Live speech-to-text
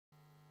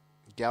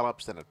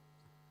gallops, then it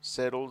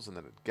settles, and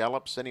then it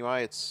gallops.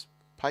 Anyway, it's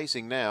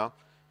pacing now.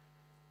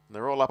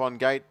 They're all up on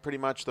gate, pretty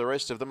much the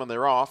rest of them, and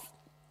they're off.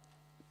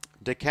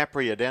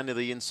 DiCaprio down to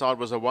the inside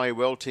was away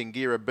well.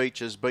 Tingira Beach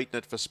has beaten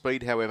it for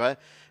speed, however,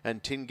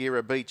 and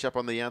Tingira Beach up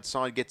on the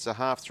outside gets a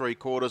half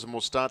 3/4 and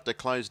will start to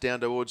close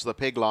down towards the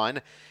peg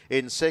line.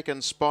 In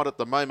second spot at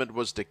the moment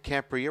was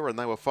DiCaprio, and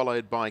they were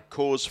followed by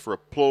Cause for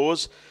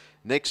Applause.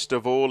 Next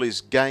of all is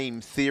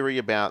Game Theory,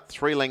 about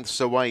 3 lengths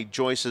away,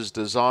 Joyce's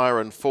Desire,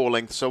 and 4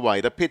 lengths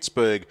away to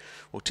Pittsburgh.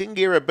 Well,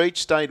 Tingira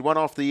Beach stayed one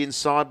off the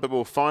inside, but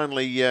will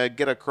finally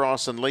get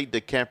across and lead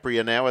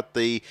DiCaprio now at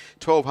the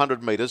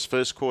 1200 metres.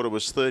 First quarter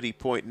was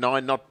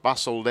 30.9, not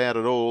bustled out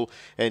at all,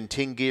 and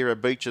Tingira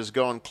Beach has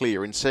gone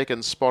clear. In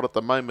second spot at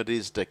the moment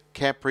is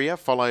DiCaprio,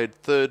 followed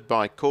third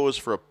by Cause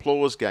for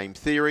Applause, Game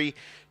Theory.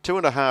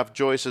 2.5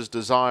 Joyce's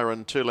Desire,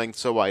 and 2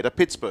 lengths away to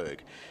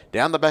Pittsburgh.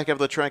 Down the back of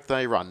the track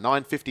they run.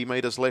 950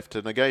 metres left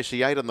to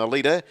negotiate, and the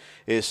leader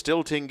is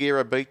still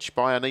Tingira Beach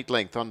by a neat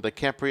length on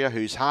DiCaprio,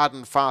 who's hard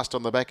and fast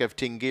on the back of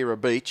Tingira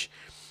Beach.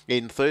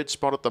 In third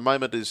spot at the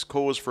moment is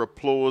Cause for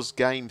Applause,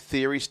 Game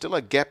Theory. Still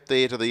a gap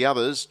there to the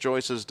others,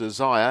 Joyce's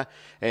Desire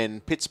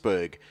and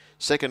Pittsburgh.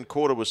 Second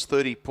quarter was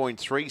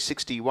 30.3,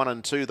 61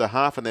 and 2 the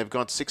half, and they've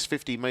got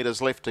 650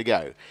 metres left to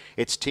go.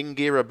 It's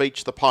Tingira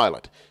Beach, the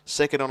pilot.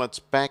 Second on its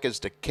back is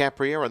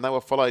DiCaprio, and they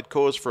were followed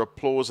Cause for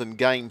Applause and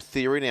Game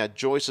Theory. Now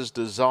Joyce's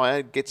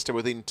Desire gets to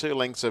within 2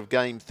 lengths of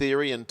Game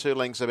Theory, and 2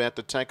 lengths about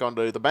to tack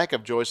onto the back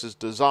of Joyce's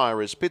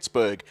Desire is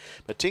Pittsburgh.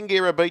 But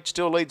Tingira Beach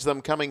still leads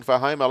them, coming for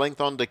home, a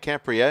length on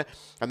DiCaprio,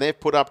 and they've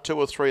put up 2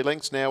 or 3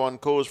 lengths now on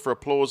Cause for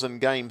Applause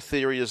and Game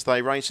Theory as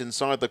they race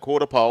inside the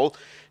quarter pole.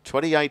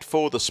 28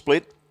 for the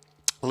split.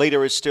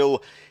 Leader is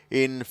still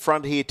in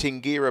front here,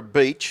 Tingira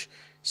Beach.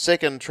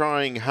 Second,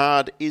 trying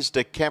hard, is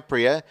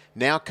DiCaprio.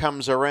 Now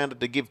comes around it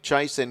to give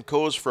chase, then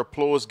Cause for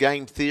Applause,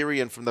 Game Theory,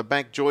 and from the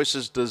back,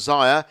 Joyce's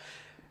Desire.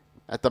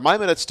 At the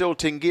moment, it's still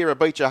Tingira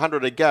Beach,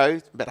 100 to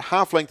go. About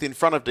half length in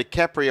front of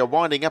DiCaprio,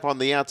 winding up on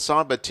the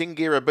outside, but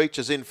Tingira Beach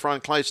is in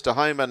front, close to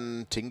home,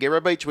 and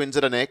Tingira Beach wins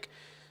at a neck.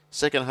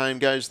 Second home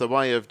goes the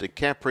way of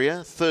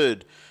DiCaprio.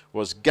 Third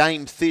was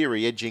Game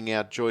Theory, edging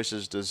out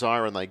Joyce's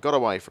Desire, and they got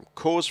away from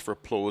Cause for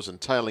Applause and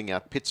tailing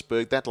out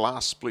Pittsburgh. That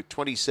last split,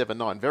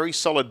 27.9. Very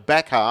solid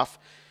back half,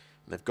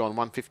 and they've gone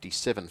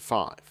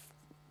 157.5.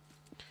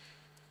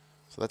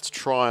 So that's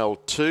trial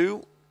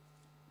 2.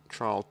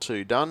 Trial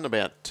 2 done.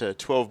 About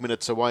 12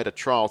 minutes away to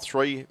trial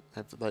 3.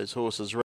 Have those horses ready.